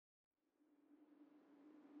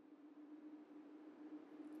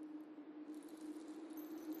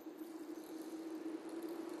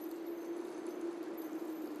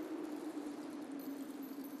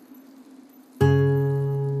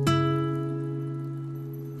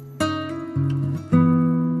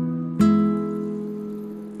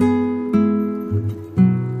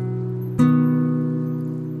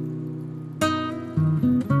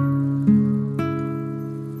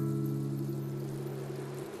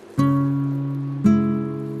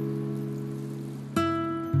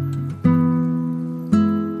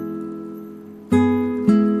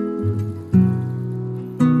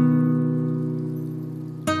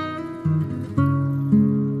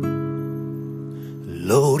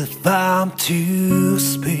Lord, if I'm to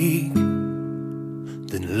speak,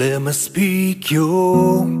 then let me speak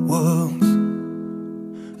your words.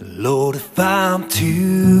 Lord, if I'm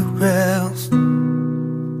to rest,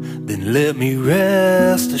 then let me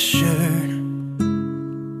rest assured.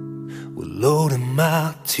 Well, Lord, am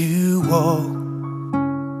I to walk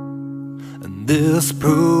in this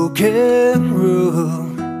broken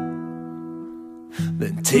road,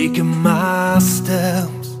 then taking my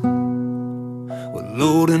steps, well,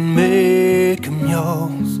 Lord, and make them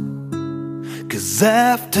yours. 'Cause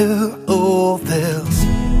after all this,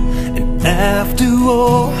 and after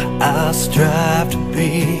all I strive to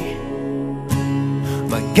be,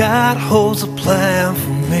 my God holds a plan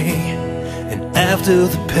for me. And after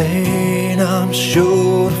the pain, I'm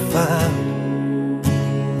sure to find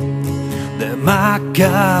that my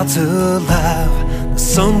God's alive. The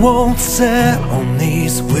sun won't set on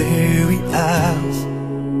these weary eyes,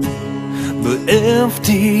 but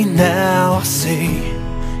empty now I see,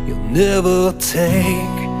 you'll never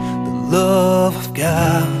take the love of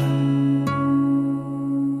God.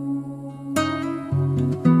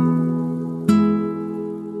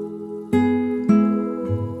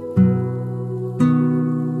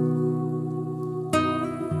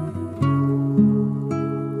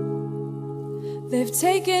 They've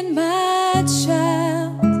taken my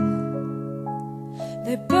child,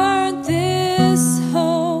 they burned this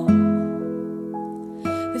home,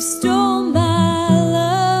 they've stolen my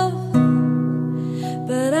love,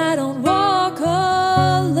 but I don't walk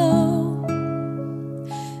alone.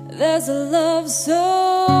 There's a love so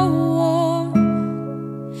warm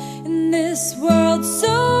in this world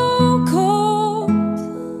so cold.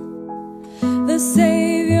 The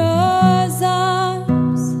Savior's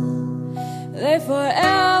arms, they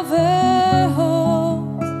forever hold,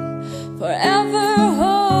 forever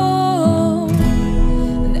hold.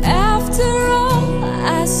 And after all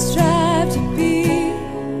I strive to be,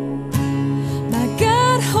 my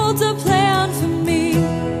God holds a plan for me.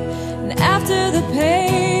 And after the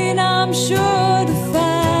pain, I'm sure to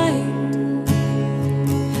find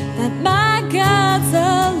that my God's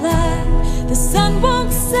alive. The sun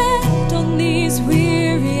won't set on these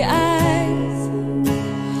weary eyes,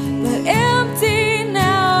 but empty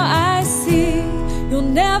now I see,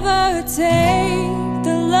 you'll never take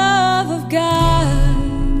the love of God.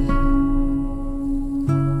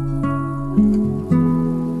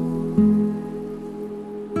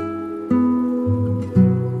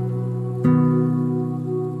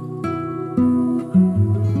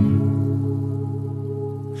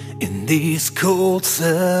 In these cold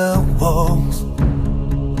cell walls,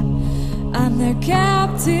 I'm their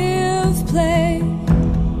captive play.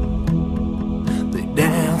 they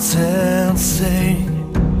dance and sing.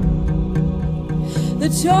 The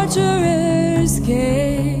torturer's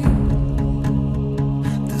game,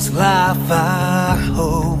 This life I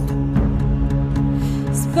hold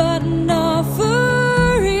is but an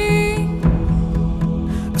offering.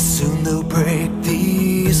 soon they'll break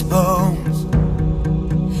these bones,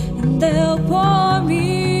 And they'll pour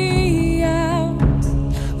me out.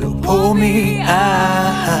 they'll pull me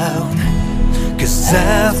out. 'Cause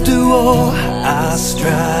after all I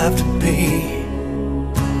strive to be,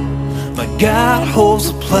 my God holds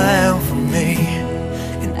a plan for me.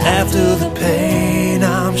 And after the pain,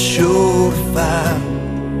 I'm sure to find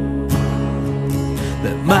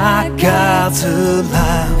that my God's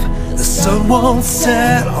alive. The sun won't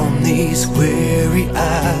set on these weary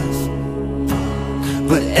eyes,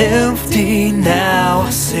 but empty now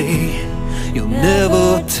I see, you'll never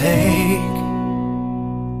take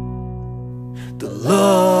the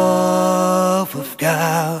love of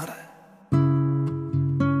God.